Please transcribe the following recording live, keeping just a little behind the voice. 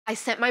I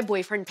sent my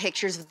boyfriend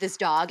pictures of this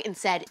dog and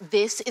said,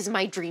 this is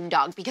my dream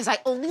dog because I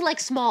only like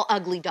small,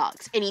 ugly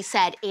dogs. And he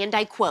said, and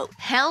I quote,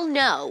 hell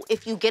no,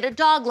 if you get a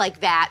dog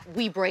like that,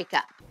 we break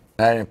up.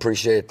 I didn't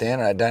appreciate it then,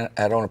 and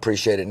I don't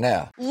appreciate it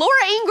now.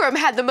 Laura Ingraham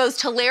had the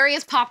most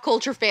hilarious pop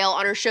culture fail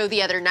on her show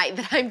the other night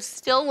that I'm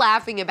still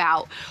laughing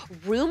about.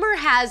 Rumor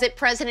has it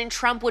President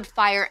Trump would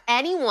fire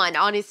anyone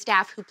on his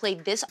staff who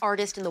played this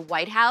artist in the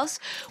White House.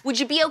 Would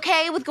you be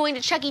okay with going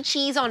to Chuck E.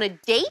 Cheese on a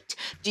date?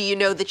 Do you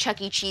know the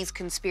Chuck E. Cheese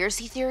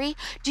conspiracy theory?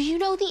 Do you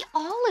know the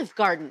Olive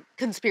Garden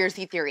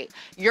conspiracy theory?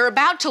 You're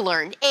about to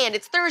learn, and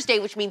it's Thursday,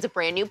 which means a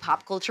brand new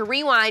pop culture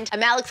rewind.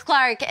 I'm Alex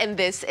Clark, and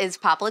this is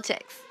POPlitics.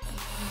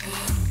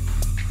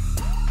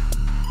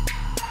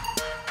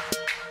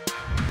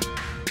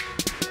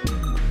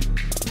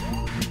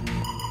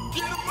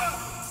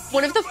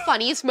 One of the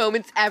funniest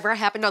moments ever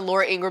happened on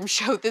Laura Ingraham's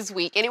show this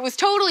week, and it was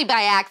totally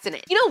by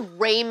accident. You know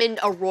Raymond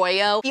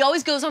Arroyo? He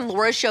always goes on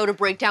Laura's show to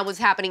break down what's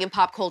happening in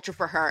pop culture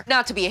for her.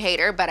 Not to be a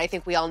hater, but I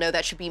think we all know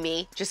that should be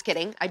me. Just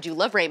kidding, I do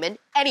love Raymond.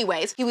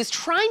 Anyways, he was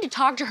trying to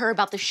talk to her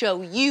about the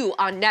show You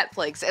on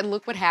Netflix, and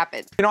look what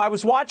happened. You know, I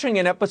was watching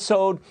an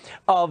episode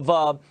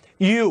of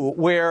You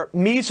where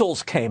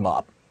measles came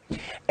up.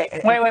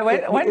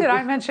 Wait. When did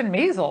I mention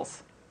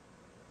measles?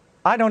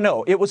 I don't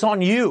know. It was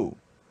on You.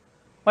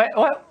 Wait,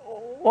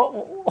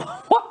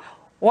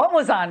 what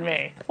was on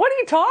me? What are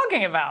you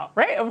talking about?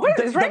 Right?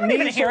 Is Raymond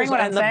even hearing what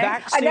I'm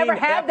saying? I never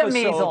had the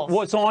measles.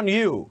 Was on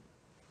You.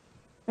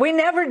 We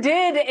never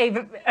did a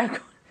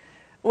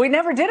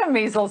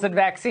measles and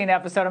vaccine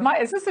episode.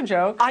 Is this a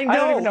joke? I know. I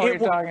don't even know what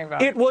you're talking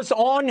about. It was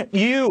on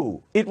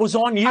You. It was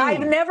on You.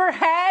 I've never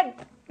had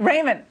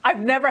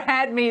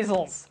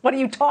measles. What are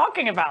you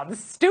talking about? This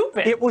is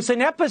stupid. It was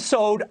an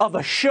episode of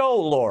a show,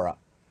 Laura.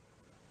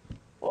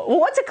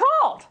 What's it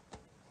called?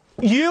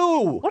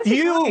 You. What is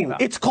he talking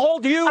about? It's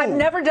called You. I've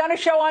never done a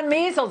show on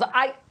measles.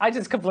 I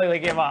just completely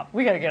give up.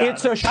 We got to get out of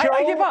It's a show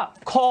I give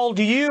up. called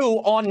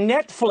You on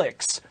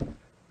Netflix.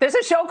 There's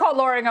a show called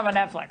Laura Ingraham on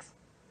Netflix.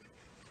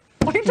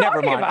 What are you talking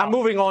Never mind. about? I'm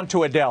moving on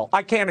to Adele.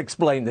 I can't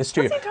explain this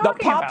to you. What's he The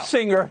talking pop about?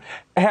 singer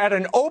had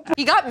an open...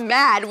 He got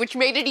mad, which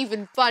made it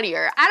even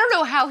funnier. I don't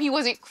know how he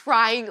wasn't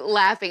crying,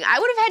 laughing. I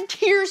would have had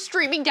tears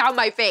streaming down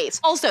my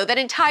face. Also, that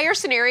entire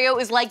scenario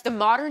is like the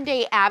modern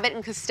day Abbott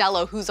and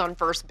Costello Who's on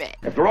First Bit.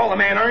 After all, the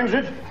man earns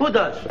it. Who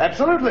does?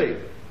 Absolutely.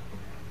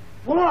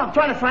 Well, all I'm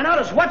trying to find out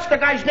is what's the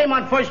guy's name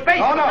on first base?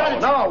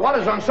 No. What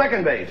is on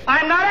second base?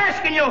 I'm not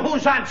asking you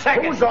who's on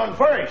second. Who's on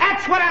first?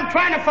 That's what I'm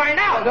trying to find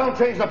out. Well, don't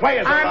change the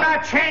players. I'm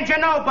not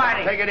changing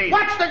nobody. Take it easy.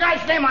 What's the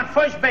guy's name on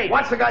first base?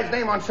 What's the guy's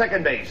name on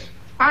second base?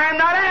 I'm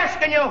not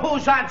asking you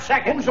who's on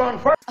second. Who's on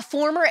first? A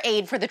former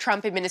aide for the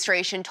Trump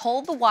administration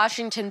told the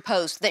Washington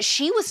Post that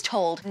she was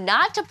told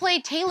not to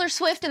play Taylor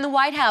Swift in the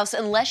White House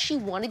unless she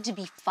wanted to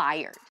be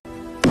fired.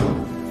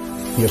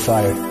 You're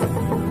fired.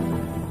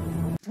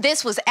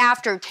 This was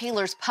after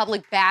Taylor's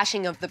public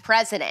bashing of the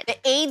president. The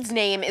aide's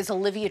name is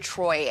Olivia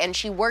Troy, and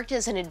she worked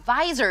as an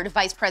advisor to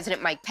Vice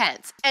President Mike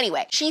Pence.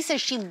 Anyway, she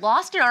says she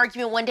lost an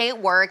argument one day at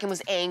work and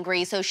was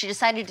angry, so she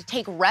decided to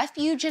take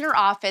refuge in her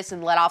office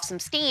and let off some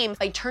steam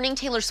by turning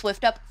Taylor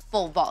Swift up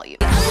full volume.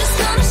 I'm just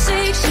gonna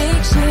shake,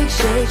 shake, shake,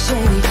 shake,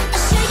 shake.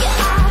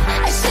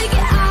 I shake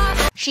it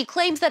off. She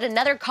claims that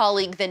another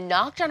colleague then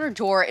knocked on her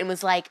door and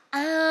was like,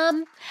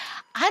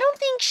 I don't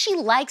think she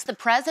likes the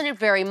president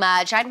very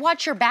much. I'd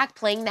watch your back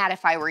playing that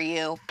if I were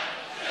you.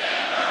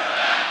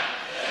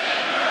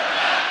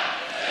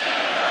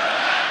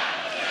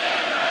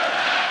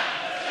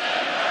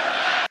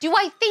 Do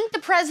I think the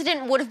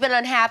president would have been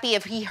unhappy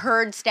if he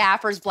heard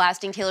staffers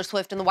blasting Taylor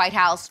Swift in the White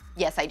House?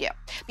 Yes, I do.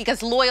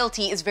 Because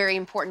loyalty is very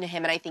important to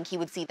him, and I think he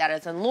would see that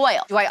as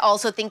unloyal. Do I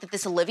also think that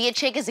this Olivia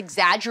chick is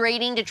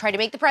exaggerating to try to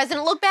make the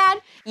president look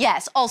bad?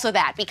 Yes, also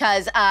that.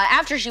 Because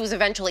after she was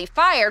eventually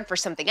fired for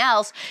something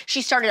else,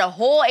 she started a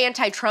whole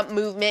anti-Trump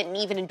movement and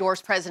even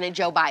endorsed President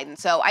Joe Biden.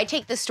 So I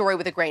take this story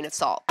with a grain of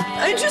salt.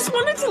 I just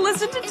wanted to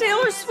listen to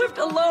Taylor Swift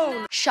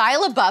alone.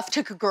 Shia LaBeouf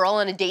took a girl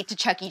on a date to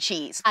Chuck E.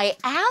 Cheese. I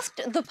asked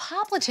the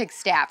POPlitics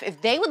staff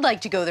if they would like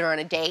to go there on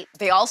a date.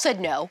 They all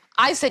said no.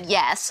 I said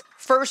yes.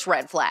 First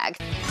red flag.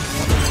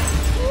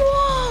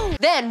 Whoa!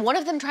 Then one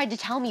of them tried to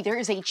tell me there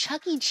is a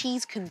Chuck E.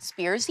 Cheese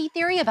conspiracy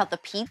theory about the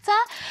pizza.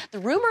 The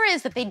rumor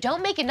is that they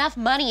don't make enough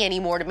money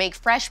anymore to make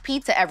fresh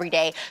pizza every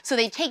day, so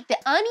they take the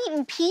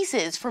uneaten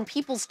pieces from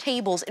people's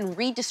tables and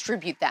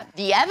redistribute them.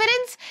 The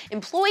evidence?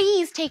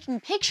 Employees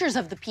taking pictures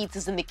of the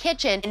pizzas in the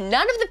kitchen and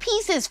none of the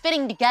pieces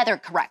fitting together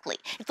correctly.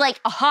 It's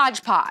like a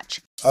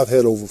hodgepodge. I've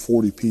had over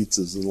 40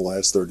 pizzas in the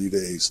last 30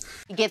 days.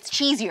 It gets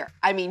cheesier,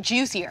 I mean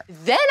juicier.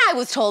 Then I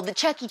was told that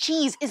Chuck E.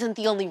 Cheese isn't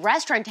the only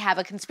restaurant to have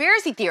a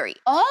conspiracy theory.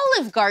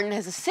 Olive Garden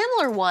has a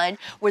similar one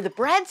where the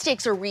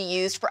breadsticks are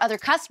reused for other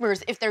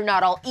customers if they're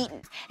not all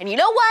eaten. And you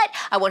know what?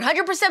 I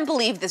 100%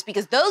 believe this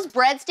because those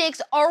breadsticks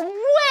are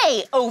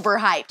way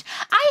overhyped.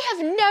 I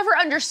have never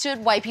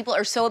understood why people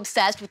are so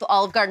obsessed with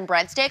Olive Garden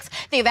breadsticks.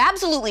 They have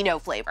absolutely no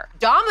flavor.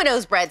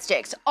 Domino's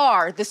breadsticks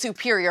are the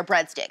superior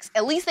breadsticks.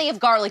 At least they have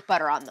garlic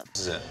butter on them.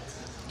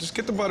 Just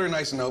get the butter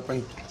nice and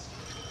open.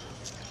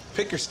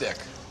 Pick your stick.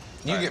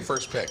 You get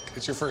first pick.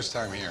 It's your first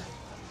time here.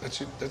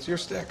 That's your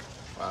stick.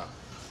 Wow.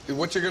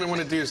 What you're gonna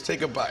want to do is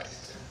take a bite.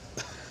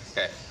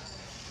 Okay.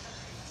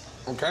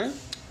 Okay?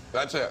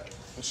 That's it.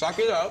 Suck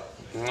it up.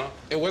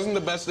 It wasn't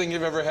the best thing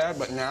you've ever had,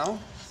 but now,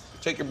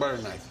 take your butter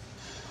knife.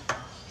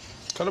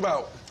 Cut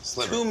about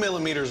 2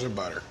 millimeters of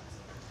butter.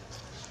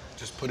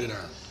 Just put it on.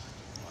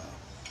 Wow.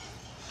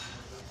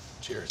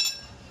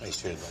 Cheers. Hey,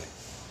 cheers, buddy.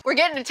 We're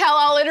getting a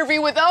tell-all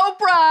interview with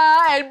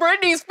Oprah and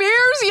Britney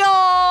Spears,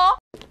 y'all.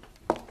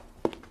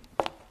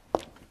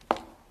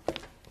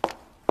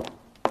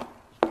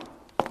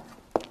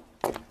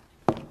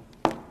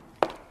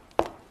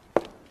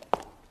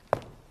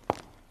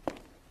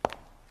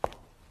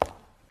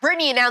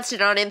 Britney announced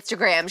it on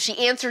Instagram.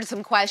 She answered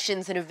some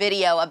questions in a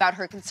video about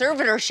her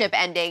conservatorship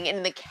ending, and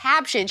in the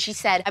caption, she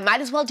said, "I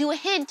might as well do a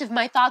hint of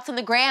my thoughts on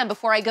the gram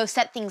before I go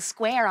set things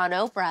square on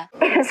Oprah."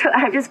 So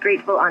I'm just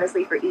grateful,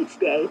 honestly, for each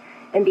day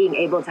and being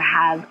able to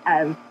have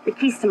the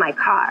keys to my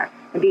car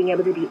and being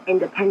able to be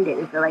independent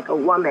and feel like a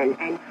woman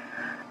and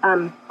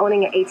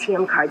owning an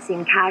ATM card,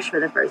 seeing cash for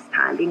the first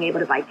time, being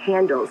able to buy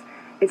candles.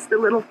 It's the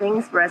little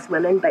things for us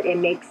women, but it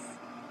makes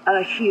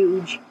a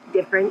huge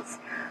difference.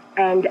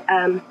 And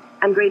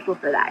I'm grateful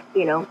for that,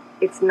 you know?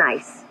 It's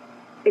nice.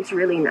 It's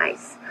really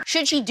nice.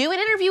 Should she do an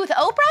interview with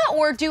Oprah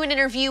or do an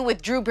interview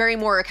with Drew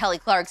Barrymore or Kelly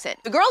Clarkson?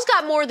 The girl's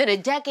got more than a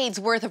decade's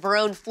worth of her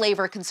own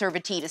flavor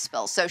conservative to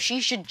spill, so she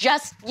should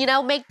just, you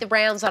know, make the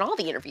rounds on all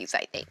the interviews,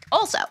 I think.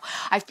 Also,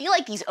 I feel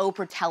like these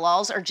Oprah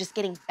tell-alls are just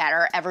getting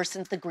better ever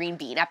since the Green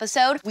Bean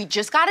episode. We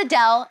just got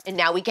Adele, and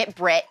now we get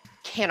Brit.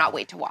 Cannot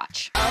wait to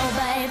watch.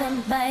 Oh,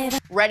 baby, baby.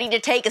 Ready to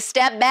take a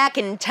step back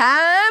in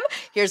time?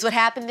 Here's what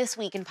happened this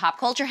week in pop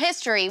culture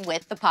history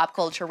with the Pop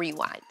Culture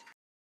Rewind.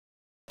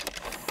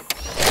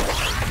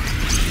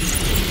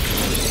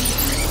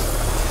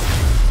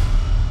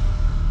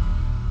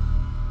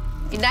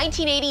 In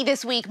 1980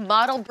 this week,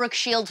 model Brooke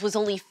Shields was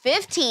only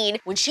 15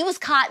 when she was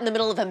caught in the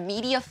middle of a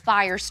media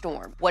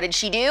firestorm. What did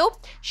she do?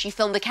 She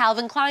filmed a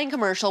Calvin Klein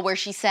commercial where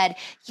she said,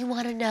 "You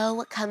want to know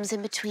what comes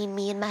in between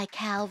me and my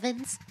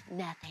Calvins?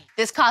 Nothing."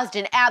 This caused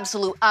an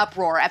absolute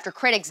uproar after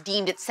critics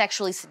deemed it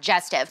sexually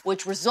suggestive,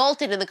 which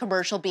resulted in the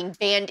commercial being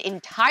banned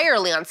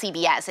entirely on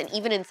CBS and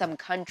even in some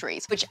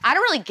countries, which I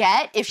don't really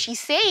get. If she's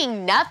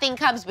saying nothing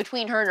comes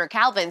between her and her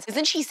Calvins,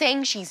 isn't she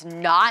saying she's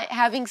not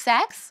having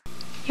sex?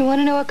 You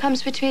want to know what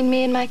comes between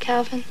me and my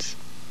Calvins?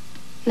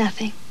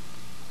 Nothing.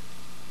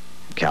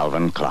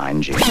 Calvin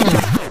Klein jeans.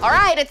 All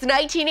right, it's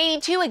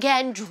 1982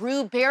 again.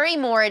 Drew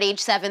Barrymore at age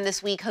 7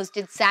 this week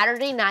hosted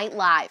Saturday Night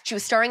Live. She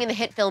was starring in the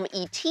hit film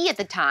E.T. at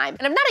the time.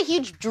 And I'm not a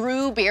huge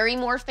Drew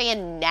Barrymore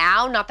fan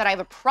now, not that I have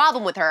a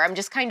problem with her, I'm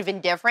just kind of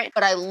indifferent,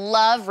 but I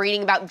love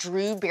reading about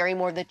Drew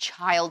Barrymore, the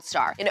child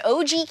star. And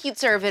OG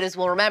CUTEservatives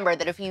will remember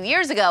that a few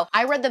years ago,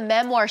 I read the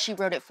memoir she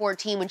wrote at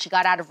 14 when she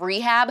got out of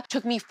rehab.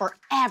 Took me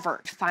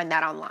forever to find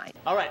that online.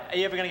 All right, are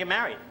you ever gonna get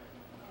married?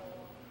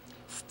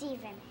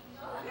 Steven.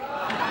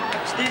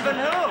 Stephen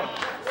who?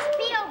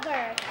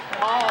 Spielberg.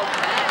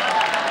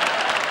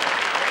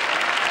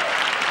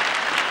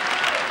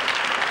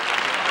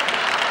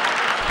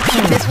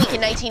 This week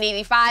in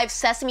 1985,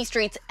 Sesame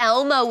Street's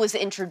Elmo was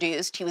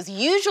introduced. He was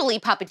usually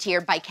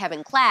puppeteered by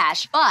Kevin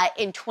Clash, but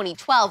in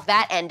 2012,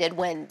 that ended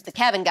when the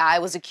Kevin guy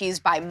was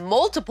accused by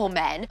multiple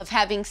men of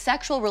having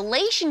sexual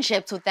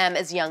relationships with them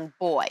as young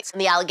boys. When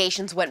the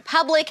allegations went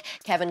public,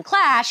 Kevin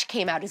Clash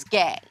came out as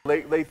gay.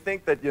 They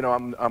think that, you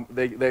know,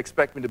 they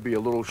expect me to be a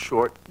little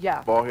short,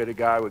 bald-headed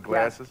guy with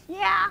glasses.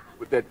 Yeah.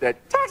 With that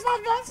talks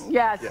like this?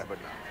 Yes. Yeah, but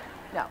no.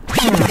 No.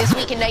 This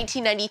week in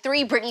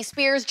 1993, Britney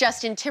Spears,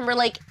 Justin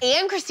Timberlake,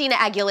 and Christina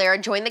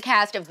Aguilera joined the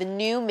cast of the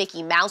new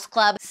Mickey Mouse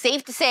Club.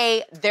 Safe to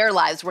say, their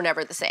lives were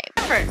never the same.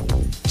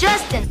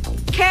 Justin,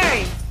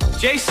 Carrie,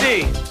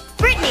 JC,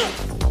 Brittany,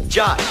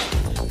 Josh,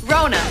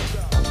 Rona,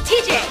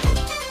 TJ,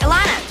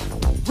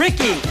 Ilana,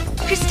 Ricky,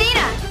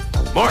 Christina.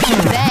 Mark.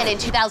 Then in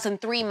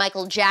 2003,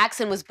 Michael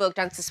Jackson was booked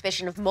on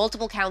suspicion of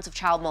multiple counts of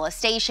child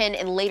molestation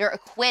and later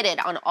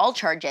acquitted on all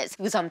charges.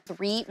 He was on a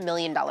 $3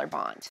 million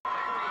bond.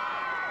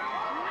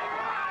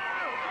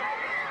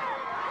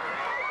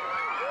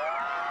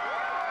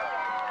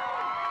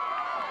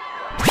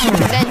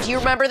 Then, do you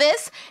remember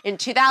this? In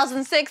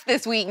 2006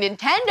 this week,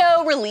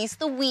 Nintendo released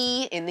the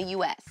Wii in the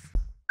US.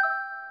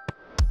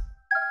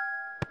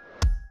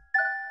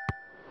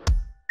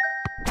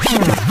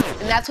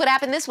 And that's what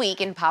happened this week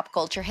in pop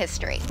culture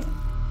history.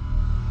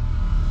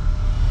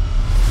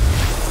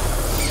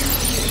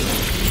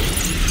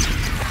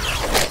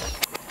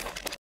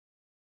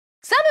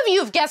 Some of you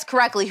have guessed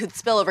correctly who the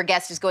spillover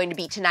guest is going to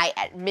be tonight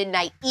at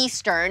midnight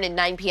Eastern and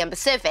 9 p.m.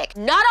 Pacific.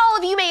 Not all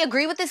of you may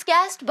agree with this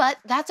guest, but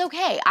that's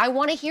okay. I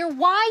want to hear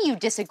why you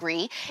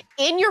disagree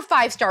in your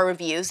 5-star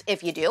reviews,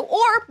 if you do,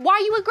 or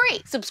why you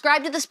agree.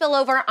 Subscribe to The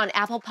Spillover on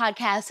Apple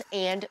Podcasts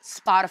and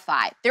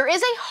Spotify. There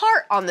is a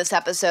heart on this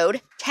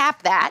episode.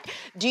 Tap that.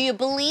 Do you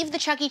believe the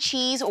Chuck E.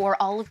 Cheese or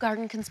Olive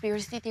Garden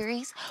conspiracy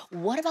theories?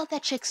 What about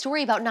that chick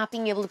story about not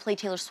being able to play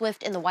Taylor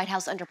Swift in the White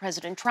House under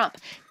President Trump?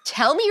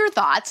 Tell me your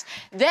thoughts.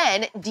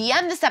 Then, do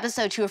DM this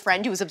episode to a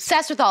friend who is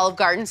obsessed with Olive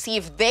Garden, see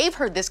if they've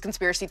heard this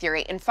conspiracy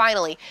theory, and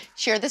finally,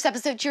 share this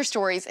episode to your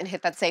stories and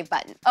hit that save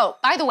button. Oh,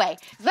 by the way,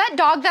 is that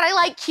dog that I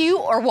like cute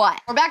or what?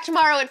 We're back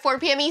tomorrow at 4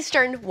 p.m.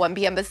 Eastern, 1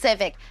 p.m.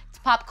 Pacific. It's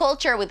pop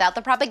culture without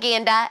the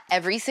propaganda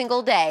every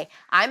single day.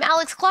 I'm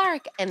Alex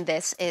Clark, and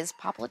this is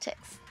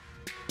POPlitics.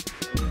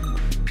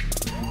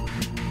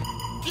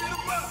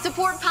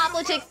 Support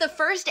POPlitics, the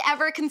first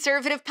ever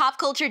conservative pop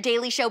culture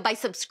daily show, by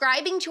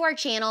subscribing to our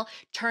channel,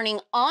 turning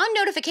on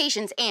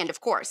notifications, and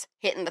of course,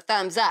 hitting the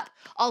thumbs up.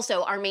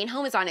 Also, our main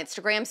home is on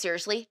Instagram.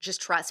 Seriously,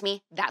 just trust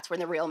me, that's where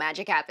the real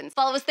magic happens.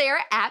 Follow us there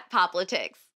at POPlitics.